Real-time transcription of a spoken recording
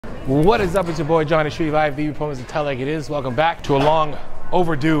What is up? It's your boy Johnny Street Live, the opponents to tell like it is. Welcome back to a long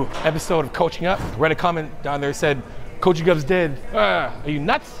overdue episode of Coaching Up. I read a comment down there said, Coaching Up's dead. Are you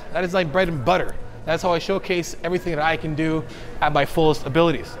nuts? That is like bread and butter. That's how I showcase everything that I can do at my fullest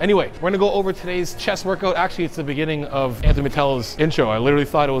abilities. Anyway, we're gonna go over today's chest workout. Actually, it's the beginning of Anthony Mantello's intro. I literally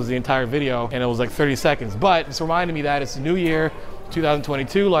thought it was the entire video and it was like 30 seconds, but it's reminding me that it's a new year,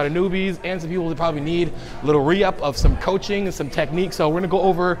 2022, a lot of newbies and some people that probably need a little re-up of some coaching and some technique. So we're gonna go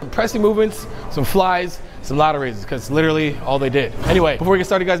over some pressing movements, some flies, some ladder raises, because literally all they did. Anyway, before we get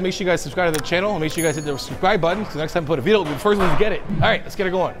started, guys, make sure you guys subscribe to the channel. Make sure you guys hit the subscribe button, because next time I put a video, we'll be the first ones to get it. All right, let's get it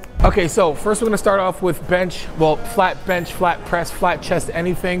going. Okay, so first we're gonna start off with bench, well, flat bench, flat press, flat chest,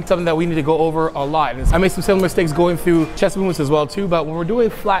 anything, something that we need to go over a lot. And I made some similar mistakes going through chest movements as well too, but when we're doing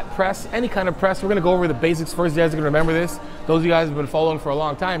flat press, any kind of press, we're gonna go over the basics first. You guys are gonna remember this. Those of you guys who have been following for a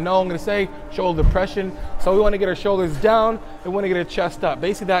long time know I'm gonna say shoulder depression. So we wanna get our shoulders down, we wanna get our chest up.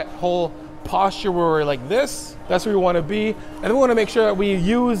 Basically that whole posture where we're like this, that's where we want to be. And then we want to make sure that we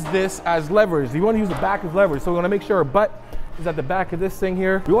use this as leverage. You want to use the back as leverage. So we want to make sure our butt is at the back of this thing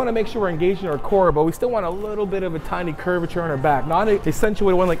here. We want to make sure we're engaging our core, but we still want a little bit of a tiny curvature on our back. Not an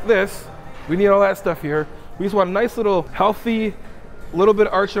accentuated one like this. We need all that stuff here. We just want a nice little healthy, little bit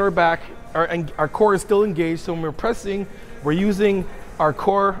of arch in our back. Our core is still engaged. So when we're pressing, we're using our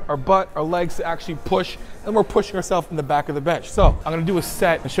core, our butt, our legs to actually push, and we're pushing ourselves in the back of the bench. So I'm gonna do a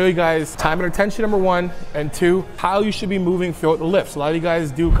set and show you guys time and attention, number one, and two, how you should be moving throughout the lift. So a lot of you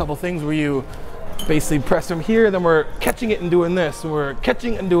guys do a couple things where you basically press from here, then we're catching it and doing this, and we're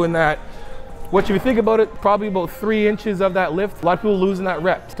catching and doing that. What you think about it, probably about 3 inches of that lift. A lot of people losing that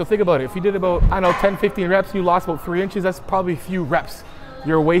rep. So think about it. If you did about, I don't know, 10, 15 reps, you lost about 3 inches, that's probably a few reps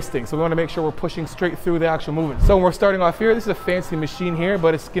you're wasting. So we want to make sure we're pushing straight through the actual movement. So when we're starting off here, this is a fancy machine here,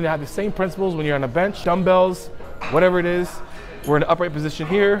 but it's going to have the same principles when you're on a bench, dumbbells, whatever it is. We're in an upright position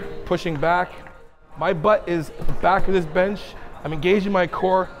here, pushing back. My butt is at the back of this bench. I'm engaging my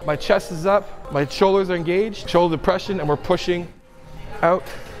core. My chest is up. My shoulders are engaged, shoulder depression, and we're pushing out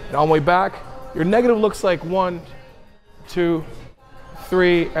and all the way back. Your negative looks like 1, 2,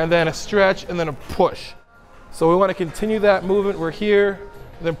 3, and then a stretch, and then a push. So we want to continue that movement. We're here,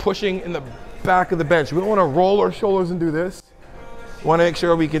 and then pushing in the back of the bench. We don't want to roll our shoulders and do this. We want to make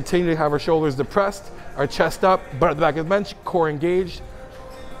sure we continue to have our shoulders depressed, our chest up, butt at the back of the bench, core engaged,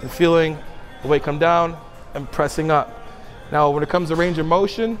 and feeling the weight come down and pressing up. Now, when it comes to range of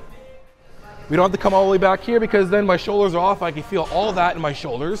motion, we don't have to come all the way back here because then my shoulders are off. I can feel all that in my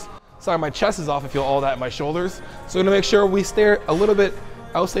shoulders. Sorry, my chest is off. I feel all that in my shoulders. So we're going to make sure we stay a little bit,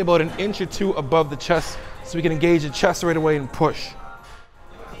 I would say about 1 inch or 2 above the chest, so we can engage the chest right away and push.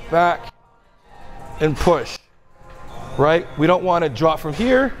 Back and push, right? We don't want to drop from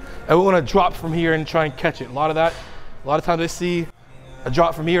here, and we want to drop from here and try and catch it. A lot of times I see a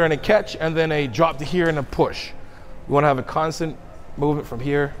drop from here and a catch, and then a drop to here and a push. We want to have a constant movement from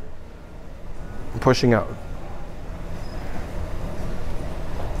here and pushing out.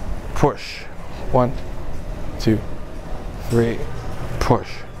 Push. 1, 2, 3, push.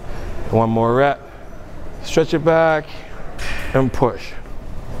 One more rep. Stretch it back and push.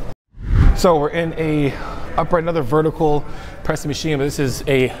 So we're in a upright, another vertical pressing machine, but this is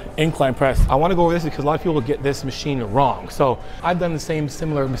a incline press. I want to go over this because a lot of people get this machine wrong. So I've done the same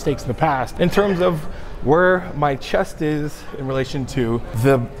similar mistakes in the past in terms of where my chest is in relation to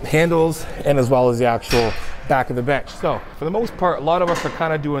the handles and as well as the actual back of the bench. So for the most part, a lot of us are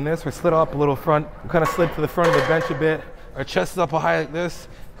kind of doing this. We're slid up a little front, we kind of slid to the front of the bench a bit. Our chest is up high like this,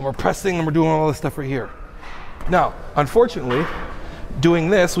 and we're pressing and we're doing all this stuff right here. Now, unfortunately, doing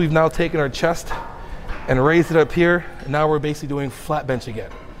this, we've now taken our chest and raised it up here, and now we're basically doing flat bench again,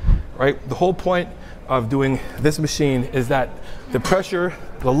 right? The whole point of doing this machine is that the pressure,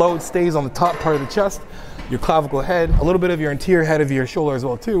 the load stays on the top part of the chest, your clavicle head, a little bit of your anterior head of your shoulder as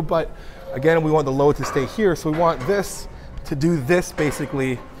well too, but again, we want the load to stay here, so we want this to do this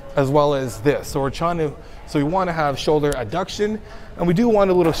basically as well as this. So we want to have shoulder adduction, and we do want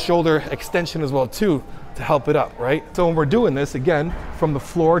a little shoulder extension as well too to help it up, right? So when we're doing this, again, from the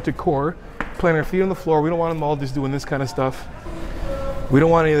floor to core, planting our feet on the floor, we don't want them all just doing this kind of stuff. We don't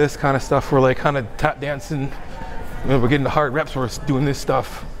want any of this kind of stuff. We're like kind of tap dancing. We're getting the hard reps, we're doing this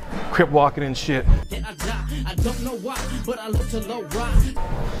stuff, crip walking and shit. I don't know why, but I look to low ride.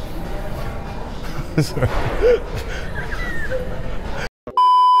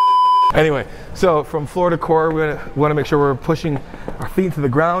 Anyway, so from floor to core, we want to make sure we're pushing our feet into the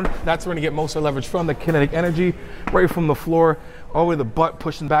ground. That's where we're going to get most of our leverage from, the kinetic energy, right from the floor, all the way to the butt,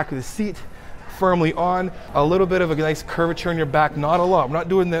 pushing back of the seat, firmly on. A little bit of a nice curvature in your back, not a lot. We're not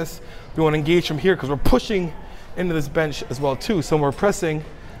doing this. We want to engage from here because we're pushing into this bench as well too. So when we're pressing,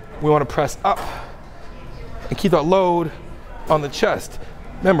 we want to press up and keep that load on the chest.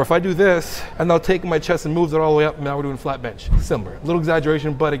 Remember, if I do this and now take my chest and moves it all the way up, now we're doing flat bench. Similar, a little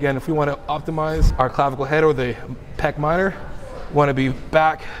exaggeration, but again, if we want to optimize our clavicle head or the pec minor, we want to be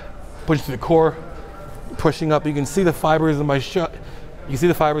back, push to the core, pushing up. You can see the fibers in my you can see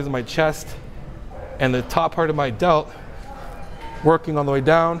the fibers in my chest and the top part of my delt working on the way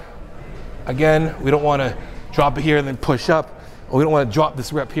down. Again, we don't want to drop it here and then push up, or we don't want to drop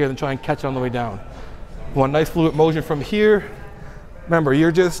this rep here and then try and catch it on the way down. We want a nice fluid motion from here. Remember,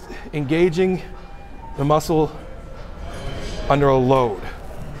 you're just engaging the muscle under a load.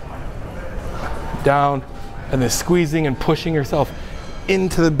 Down, and then squeezing and pushing yourself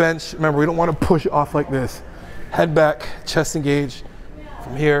into the bench. Remember, we don't want to push off like this. Head back, chest engaged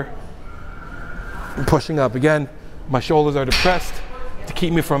from here, and pushing up. Again, my shoulders are depressed to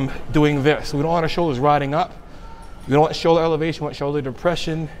keep me from doing this. So we don't want our shoulders riding up. We don't want shoulder elevation, we want shoulder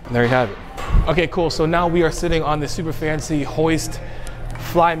depression. And there you have it. Okay, cool. So now we are sitting on this super fancy hoist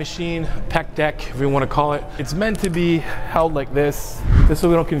fly machine, pec deck, if you want to call it. It's meant to be held like this, just so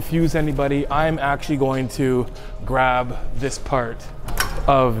we don't confuse anybody. I'm actually going to grab this part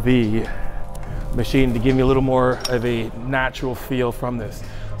of the machine to give me a little more of a natural feel from this.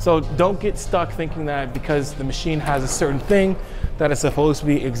 So don't get stuck thinking that because the machine has a certain thing that it's supposed to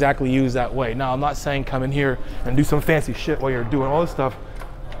be exactly used that way. Now, I'm not saying come in here and do some fancy shit while you're doing all this stuff.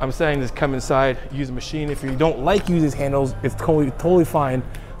 I'm saying just come inside, use a machine. If you don't like using these handles, it's totally fine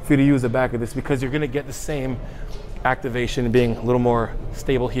for you to use the back of this, because you're gonna get the same activation being a little more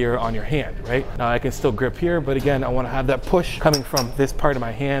stable here on your hand, right? Now I can still grip here, but again, I wanna have that push coming from this part of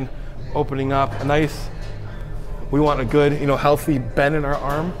my hand, opening up a nice, we want a good, healthy bend in our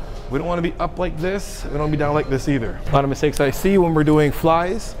arm. We don't wanna be up like this. We don't wanna be down like this either. A lot of mistakes I see when we're doing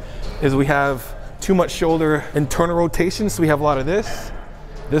flies is we have too much shoulder internal rotation, so we have a lot of this.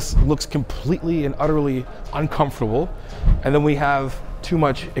 This looks completely and utterly uncomfortable. And then we have too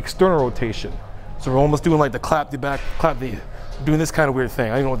much external rotation. So we're almost doing like the clap the back, doing this kind of weird thing.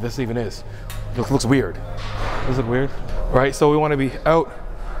 I don't know what this even is. It looks weird. Does it look weird? All right, so we wanna be out,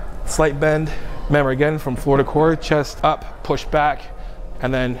 slight bend. Remember, again, from floor to core, chest up, push back,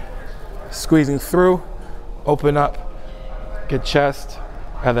 and then squeezing through, open up, get chest,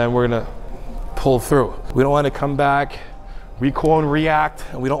 and then we're gonna pull through. We don't wanna come back, recoil and react,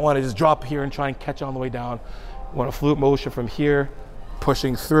 and we don't want to just drop here and try and catch on the way down. We want a fluid motion from here,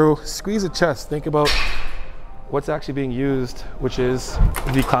 pushing through, squeeze the chest. Think about what's actually being used, which is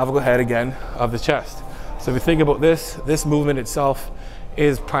the clavicle head again of the chest. So if you think about this movement itself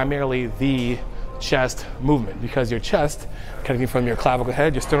is primarily the chest movement, because your chest, connecting from your clavicle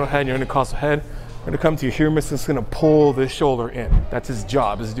head, your sternal head, your intercostal head, we're gonna come to your humerus and it's gonna pull this shoulder in. That's its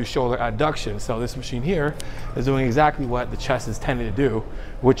job, is to do shoulder adduction. So this machine here is doing exactly what the chest is tended to do,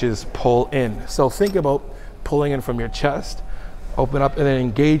 which is pull in. So think about pulling in from your chest, open up and then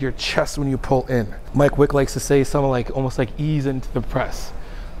engage your chest when you pull in. Mike Wick likes to say something like, almost like ease into the press.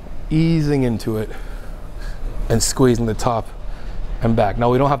 Easing into it and squeezing the top and back.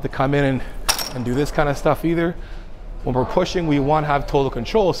 Now we don't have to come in and do this kind of stuff either. When we're pushing, we want to have total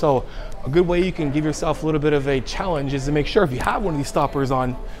control. So a good way you can give yourself a little bit of a challenge is to make sure if you have one of these stoppers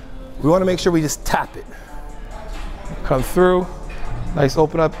on, we want to make sure we just tap it. Come through, nice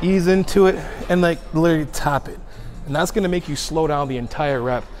open up, ease into it, and like literally tap it. And that's going to make you slow down the entire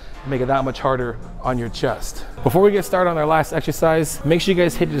rep, make it that much harder on your chest. Before we get started on our last exercise, make sure you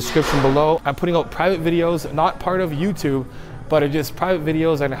guys hit the description below. I'm putting out private videos, not part of YouTube, but it's just private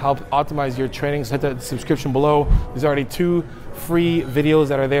videos that help optimize your training. So hit that subscription below. There's already 2 free videos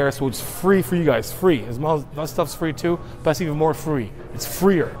that are there, so it's free for you guys, free. As well as that stuff's free too, but it's even more free. It's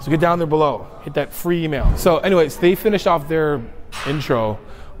freer. So get down there below, hit that free email. So anyways, they finished off their intro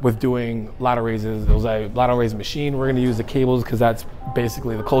with doing lateral raises. It was a lateral raise machine. We're gonna use the cables because that's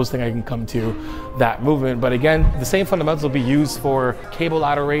basically the closest thing I can come to that movement. But again, the same fundamentals will be used for cable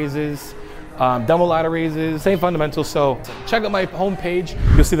lateral raises, dumbbell lateral raises, same fundamentals. So check out my homepage.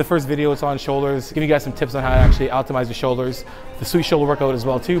 You'll see the first video, it's on shoulders. Give you guys some tips on how to actually optimize the shoulders. The sweet shoulder workout as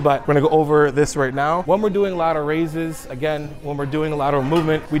well too, but we're gonna go over this right now. When we're doing lateral raises, again, when we're doing a lateral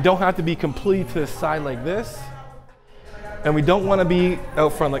movement, we don't have to be completely to the side like this. And we don't wanna be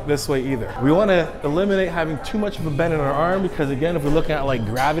out front like this way either. We wanna eliminate having too much of a bend in our arm, because again, if we're looking at like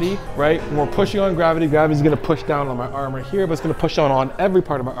gravity, right? When we're pushing on gravity, gravity's gonna push down on my arm right here, but it's gonna push down on every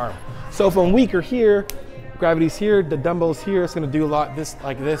part of my arm. So if I'm weaker here, gravity's here, the dumbbell's here, it's gonna do a lot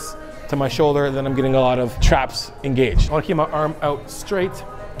like this to my shoulder, and then I'm getting a lot of traps engaged. I wanna keep my arm out straight,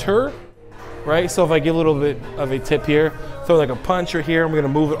 right? So if I give a little bit of a tip here, throw like a punch or here, and we're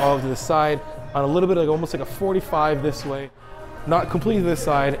gonna move it all to the side on a little bit, like almost like a 45 this way, not completely this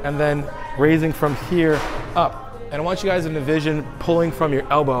side, and then raising from here up. And I want you guys to envision pulling from your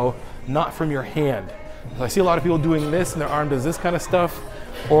elbow, not from your hand. So I see a lot of people doing this and their arm does this kind of stuff,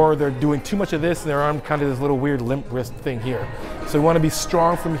 or they're doing too much of this and their arm kind of this little weird limp wrist thing here. So we want to be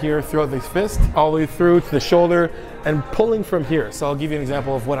strong from here throughout the fist, all the way through to the shoulder, and pulling from here. So I'll give you an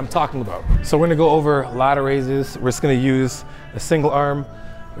example of what I'm talking about. So we're gonna go over ladder raises. We're just gonna use a single arm.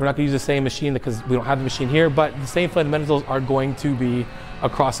 We're not gonna use the same machine because we don't have the machine here, but the same fundamentals are going to be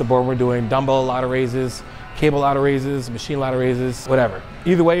across the board. We're doing dumbbell ladder raises, cable ladder raises, machine ladder raises, whatever.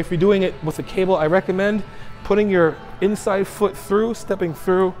 Either way, if you're doing it with a cable, I recommend putting your inside foot through, stepping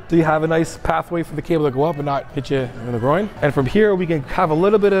through, so you have a nice pathway for the cable to go up and not hit you in the groin. And from here, we can have a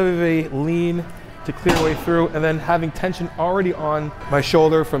little bit of a lean to clear way through, and then having tension already on my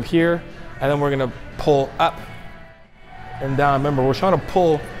shoulder from here, and then we're gonna pull up and down. Remember, we're trying to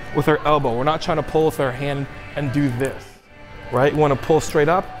pull with our elbow. We're not trying to pull with our hand and do this, right? We wanna pull straight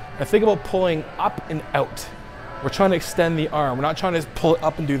up, and think about pulling up and out. We're trying to extend the arm. We're not trying to just pull it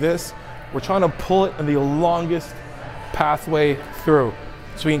up and do this. We're trying to pull it in the longest pathway through,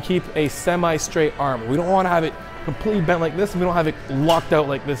 so we can keep a semi-straight arm. We don't wanna have it completely bent like this, and we don't have it locked out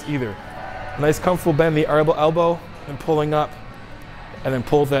like this either. Nice comfortable bend the elbow and pulling up, and then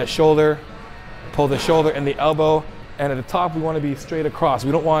pull that shoulder, pull the shoulder and the elbow, and at the top we want to be straight across.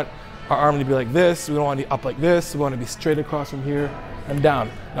 We don't want our arm to be like this, we don't want to be up like this, we want to be straight across from here and down.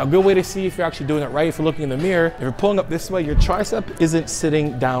 Now a good way to see if you're actually doing it right, if you're looking in the mirror, if you're pulling up this way, your tricep isn't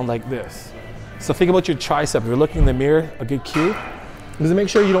sitting down like this. So think about your tricep. If you're looking in the mirror, a good cue is to make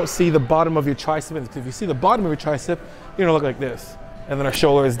sure you don't see the bottom of your tricep, because if you see the bottom of your tricep, you're gonna look like this. And then our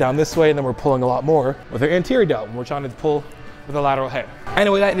shoulder is down this way, and then we're pulling a lot more with our anterior delt when we're trying to pull with a lateral head.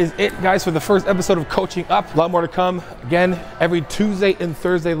 Anyway, that is it, guys, for the first episode of Coaching Up. A lot more to come. Again, every Tuesday and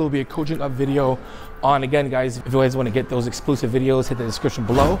Thursday, there will be a Coaching Up video on. Again, guys, if you guys want to get those exclusive videos, hit the description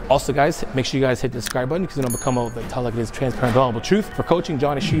below. Also, guys, make sure you guys hit the subscribe button, because you don't become out the tell like it is transparent, valuable truth. For coaching,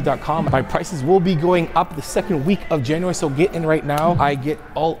 johnnyshreve.com. My prices will be going up the second week of January, so get in right now. I get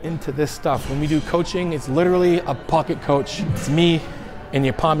all into this stuff. When we do coaching, it's literally a pocket coach. It's me in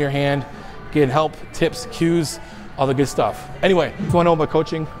your palm of your hand, getting help, tips, cues, all the good stuff. Anyway, if you want to know about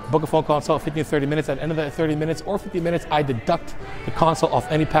coaching, book a phone consult, 15 to 30 minutes. At the end of that 30 minutes or 50 minutes, I deduct the consult off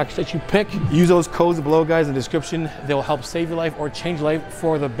any package that you pick. Use those codes below, guys, in the description. They will help save your life or change your life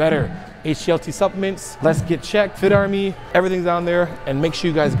for the better. HGLT supplements, Let's Get Checked, Fit Army, everything's down there. And make sure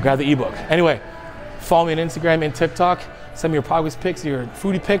you guys grab the ebook. Anyway, follow me on Instagram and TikTok. Send me your progress pics, your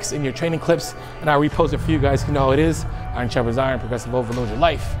foodie pics, and your training clips, and I'll repost it for you guys. You know how it is. Iron sharpens iron, progressive overload your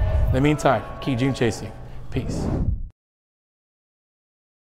life. In the meantime, keep dream chasing. Peace.